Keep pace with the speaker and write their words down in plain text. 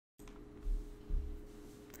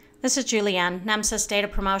This is Julianne, NEMSIS Data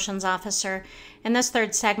Promotions Officer. In this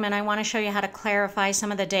third segment, I want to show you how to clarify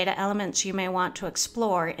some of the data elements you may want to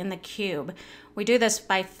explore in the cube. We do this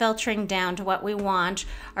by filtering down to what we want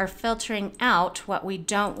or filtering out what we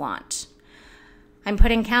don't want. I'm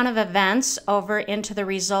putting count of events over into the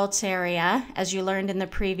results area, as you learned in the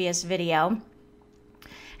previous video.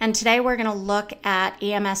 And today we're going to look at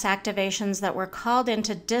EMS activations that were called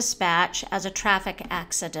into dispatch as a traffic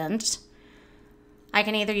accident. I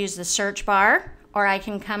can either use the search bar or I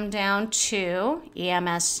can come down to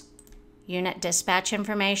EMS unit dispatch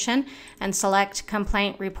information and select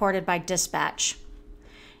complaint reported by dispatch.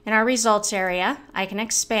 In our results area, I can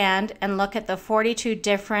expand and look at the 42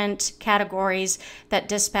 different categories that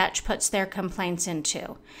dispatch puts their complaints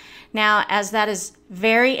into. Now, as that is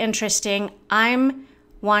very interesting, I'm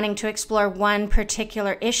wanting to explore one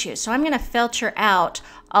particular issue. So I'm going to filter out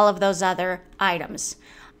all of those other items.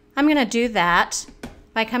 I'm going to do that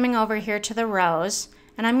by coming over here to the rows,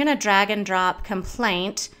 and I'm going to drag and drop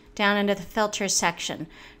complaint down into the filter section.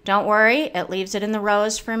 Don't worry, it leaves it in the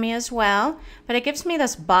rows for me as well, but it gives me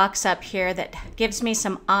this box up here that gives me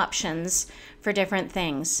some options for different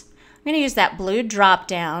things. I'm going to use that blue drop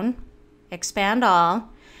down, expand all,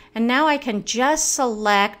 and now I can just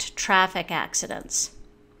select traffic accidents.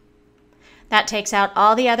 That takes out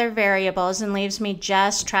all the other variables and leaves me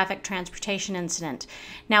just traffic transportation incident.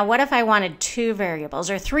 Now, what if I wanted 2 variables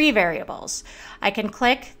or 3 variables? I can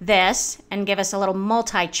click this and give us a little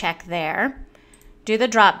multi-check there, do the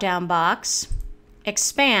drop-down box,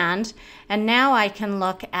 expand, and now I can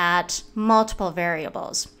look at multiple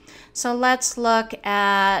variables. So let's look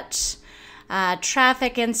at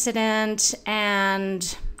traffic incident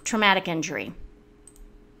and traumatic injury.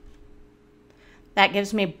 That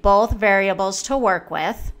gives me both variables to work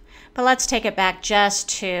with, but let's take it back just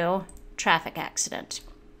to traffic accident.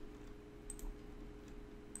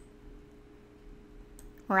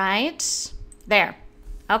 Right there.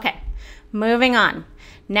 Okay, moving on.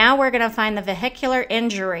 Now we're going to find the vehicular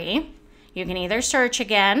injury. You can either search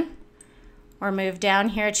again or move down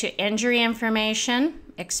here to injury information,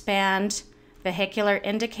 expand vehicular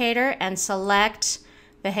indicator, and select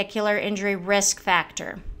vehicular injury risk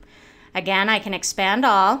factor. Again, I can expand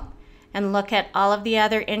all and look at all of the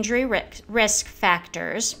other injury risk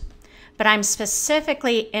factors, but I'm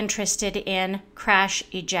specifically interested in crash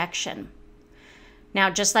ejection. Now,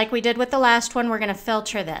 just like we did with the last one, we're going to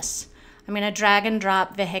filter this. I'm going to drag and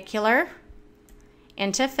drop vehicular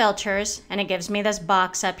into filters, and it gives me this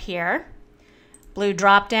box up here. Blue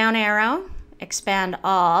drop-down arrow, expand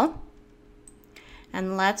all,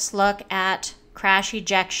 and let's look at crash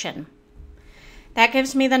ejection. That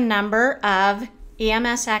gives me the number of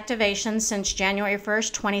EMS activations since January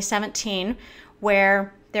 1st, 2017,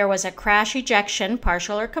 where there was a crash ejection,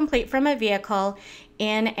 partial or complete, from a vehicle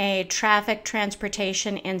in a traffic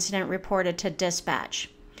transportation incident reported to dispatch.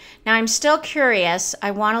 Now, I'm still curious.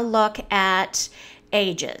 I want to look at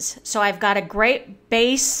ages. So I've got a great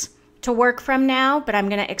base to work from now, but I'm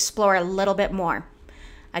going to explore a little bit more.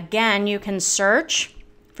 Again, you can search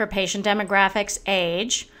for patient demographics,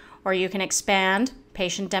 age, or you can expand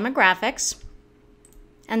patient demographics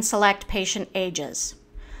and select patient ages.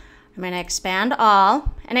 I'm going to expand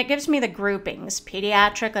all, and it gives me the groupings: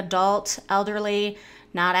 pediatric, adult, elderly,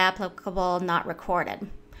 not applicable, not recorded.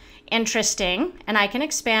 Interesting, and I can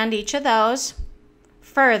expand each of those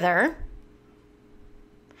further.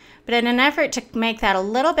 But in an effort to make that a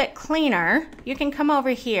little bit cleaner, you can come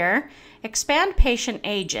over here, expand patient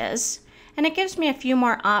ages, and it gives me a few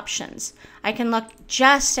more options. I can look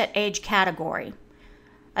just at age category: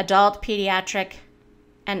 adult, pediatric,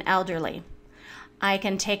 and elderly. I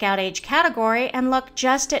can take out age category and look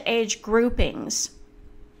just at age groupings.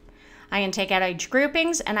 I can take out age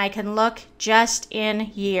groupings and I can look just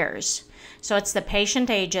in years. So it's the patient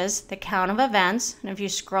ages, the count of events, and if you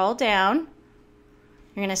scroll down,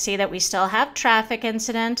 you're going to see that we still have traffic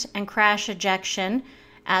incident and crash ejection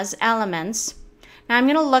as elements. Now I'm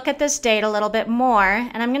going to look at this data a little bit more,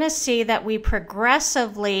 and I'm going to see that we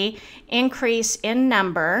progressively increase in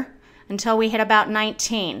number until we hit about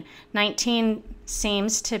 19. 19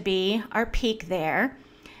 seems to be our peak there,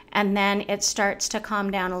 and then it starts to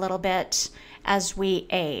calm down a little bit as we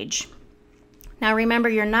age. Now remember,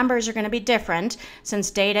 your numbers are going to be different since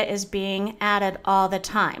data is being added all the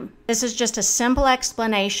time. This is just a simple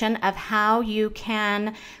explanation of how you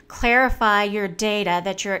can clarify your data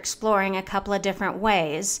that you're exploring a couple of different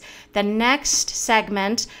ways. The next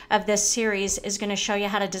segment of this series is going to show you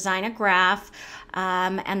how to design a graph,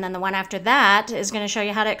 and then the one after that is going to show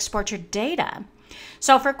you how to export your data.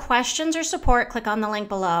 So for questions or support, click on the link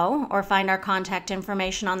below or find our contact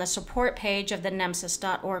information on the support page of the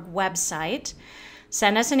NEMSIS.org website.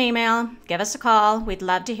 Send us an email, give us a call. We'd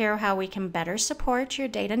love to hear how we can better support your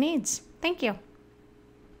data needs. Thank you.